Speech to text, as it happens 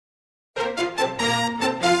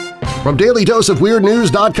From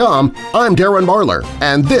DailyDoseOfWeirdNews.com, I'm Darren Marlar,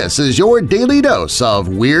 and this is your Daily Dose of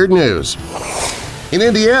Weird News. In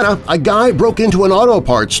Indiana, a guy broke into an auto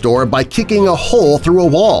parts store by kicking a hole through a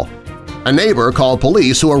wall. A neighbor called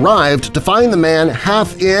police who arrived to find the man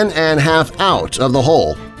half in and half out of the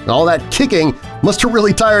hole. All that kicking must have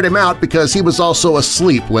really tired him out because he was also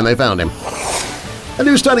asleep when they found him. A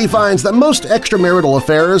new study finds that most extramarital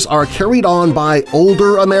affairs are carried on by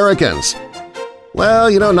older Americans.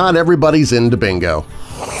 Well, not everybody's into bingo.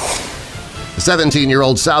 A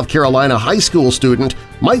 17-year-old South Carolina high school student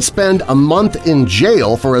might spend a month in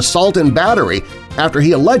jail for assault and battery after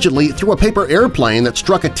he allegedly threw a paper airplane that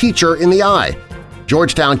struck a teacher in the eye.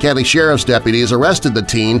 Georgetown County Sheriff's deputies arrested the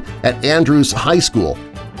teen at Andrews High School.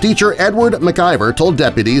 Teacher Edward McIver told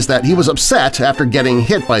deputies that he was upset after getting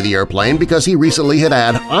hit by the airplane because he recently had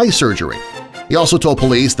had eye surgery. He also told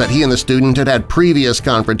police that he and the student had had previous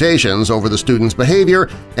confrontations over the student's behavior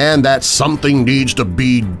and that something needs to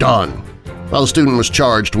be done. Well, the student was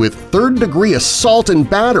charged with third-degree assault and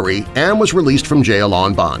battery and was released from jail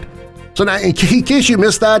on bond. So now, in case you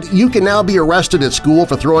missed that, you can now be arrested at school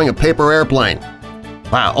for throwing a paper airplane.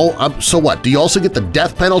 Wow, so what, do you also get the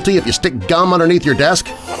death penalty if you stick gum underneath your desk?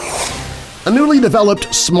 A newly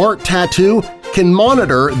developed smart tattoo can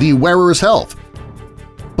monitor the wearer's health.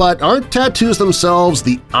 But aren't tattoos themselves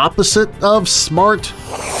the opposite of smart?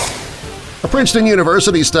 A Princeton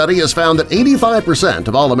University study has found that 85%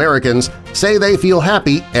 of all Americans say they feel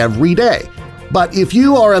happy every day. But if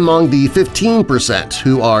you are among the 15%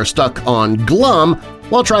 who are stuck on glum,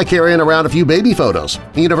 well, try carrying around a few baby photos.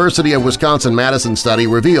 The University of Wisconsin-Madison study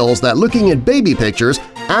reveals that looking at baby pictures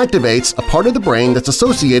activates a part of the brain that's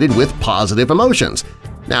associated with positive emotions.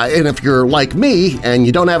 Now, and if you're like me and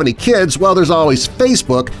you don't have any kids, well, there's always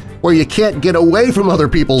Facebook, where you can't get away from other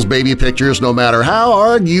people's baby pictures no matter how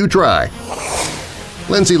hard you try.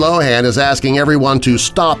 Lindsay Lohan is asking everyone to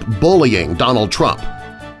stop bullying Donald Trump.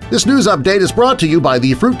 This news update is brought to you by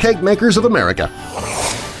the Fruitcake Makers of America.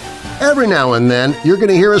 Every now and then, you're going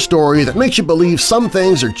to hear a story that makes you believe some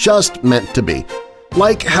things are just meant to be.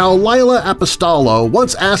 Like how Lila Apostolo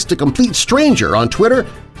once asked a complete stranger on Twitter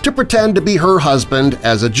to pretend to be her husband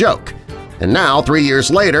as a joke. And now, 3 years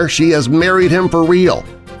later, she has married him for real.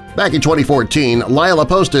 Back in 2014, Lila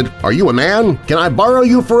posted, "Are you a man? Can I borrow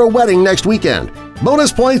you for a wedding next weekend?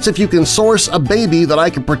 Bonus points if you can source a baby that I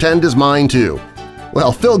can pretend is mine too."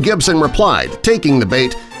 Well, Phil Gibson replied, taking the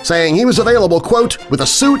bait, saying he was available, quote, "with a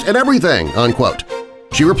suit and everything," unquote.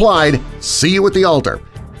 She replied, "See you at the altar."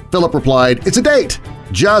 Philip replied, "It's a date.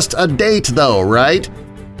 Just a date though, right?"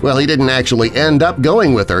 Well, he didn't actually end up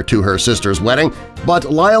going with her to her sister's wedding,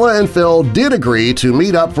 but Lila and Phil did agree to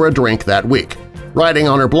meet up for a drink that week. Writing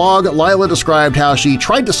on her blog, Lila described how she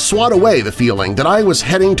tried to swat away the feeling that I was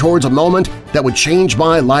heading towards a moment that would change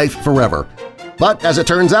my life forever. But as it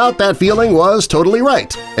turns out, that feeling was totally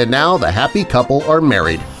right, and now the happy couple are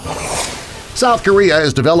married. South Korea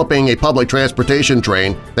is developing a public transportation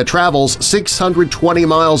train that travels 620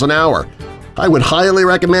 miles an hour. I would highly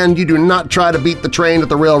recommend you do not try to beat the train at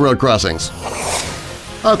the railroad crossings.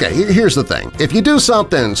 Okay, here's the thing. If you do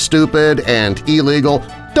something stupid and illegal,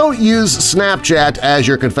 don't use Snapchat as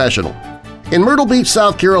your confessional. In Myrtle Beach,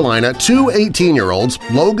 South Carolina, two 18-year-olds,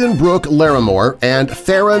 Logan Brooke Larimore and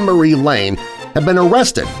Theron Marie Lane, have been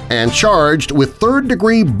arrested and charged with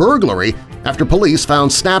third-degree burglary after police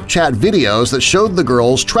found Snapchat videos that showed the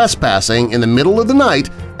girls trespassing in the middle of the night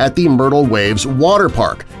at the Myrtle Waves water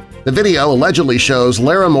park. The video allegedly shows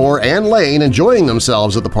Larimore and Lane enjoying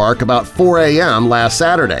themselves at the park about 4 a.m. last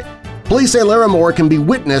Saturday. Police say Larimore can be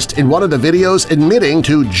witnessed in one of the videos admitting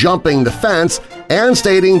to jumping the fence and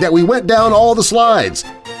stating that we went down all the slides.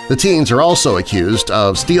 The teens are also accused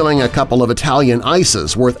of stealing a couple of Italian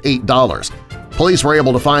ices worth $8. Police were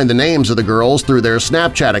able to find the names of the girls through their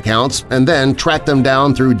Snapchat accounts and then track them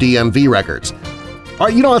down through DMV records. All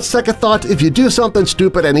right, on second thought, if you do something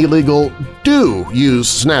stupid and illegal, do use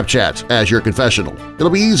Snapchat as your confessional. It'll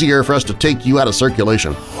be easier for us to take you out of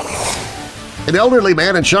circulation. An elderly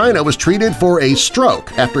man in China was treated for a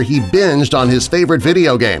stroke after he binged on his favorite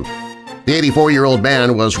video game. The 84-year-old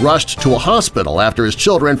man was rushed to a hospital after his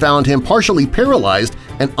children found him partially paralyzed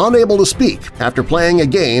and unable to speak after playing a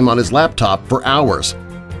game on his laptop for hours.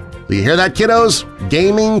 Do you hear that, kiddos?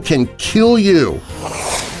 Gaming can kill you.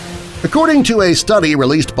 According to a study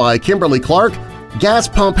released by Kimberly-Clark, gas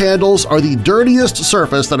pump handles are the dirtiest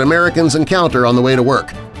surface that Americans encounter on the way to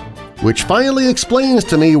work, which finally explains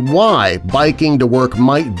to me why biking to work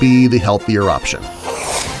might be the healthier option.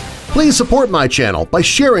 Please support my channel by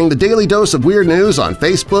sharing the Daily Dose of Weird News on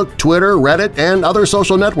Facebook, Twitter, Reddit, and other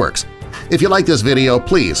social networks. If you like this video,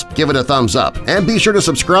 please give it a thumbs up and be sure to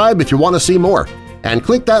subscribe if you want to see more. And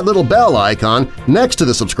click that little bell icon next to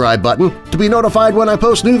the subscribe button to be notified when I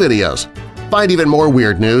post new videos. Find even more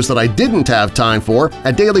weird news that I didn't have time for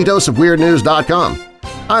at dailydoseofweirdnews.com.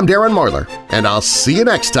 I'm Darren Marlar, and I'll see you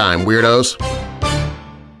next time, Weirdos!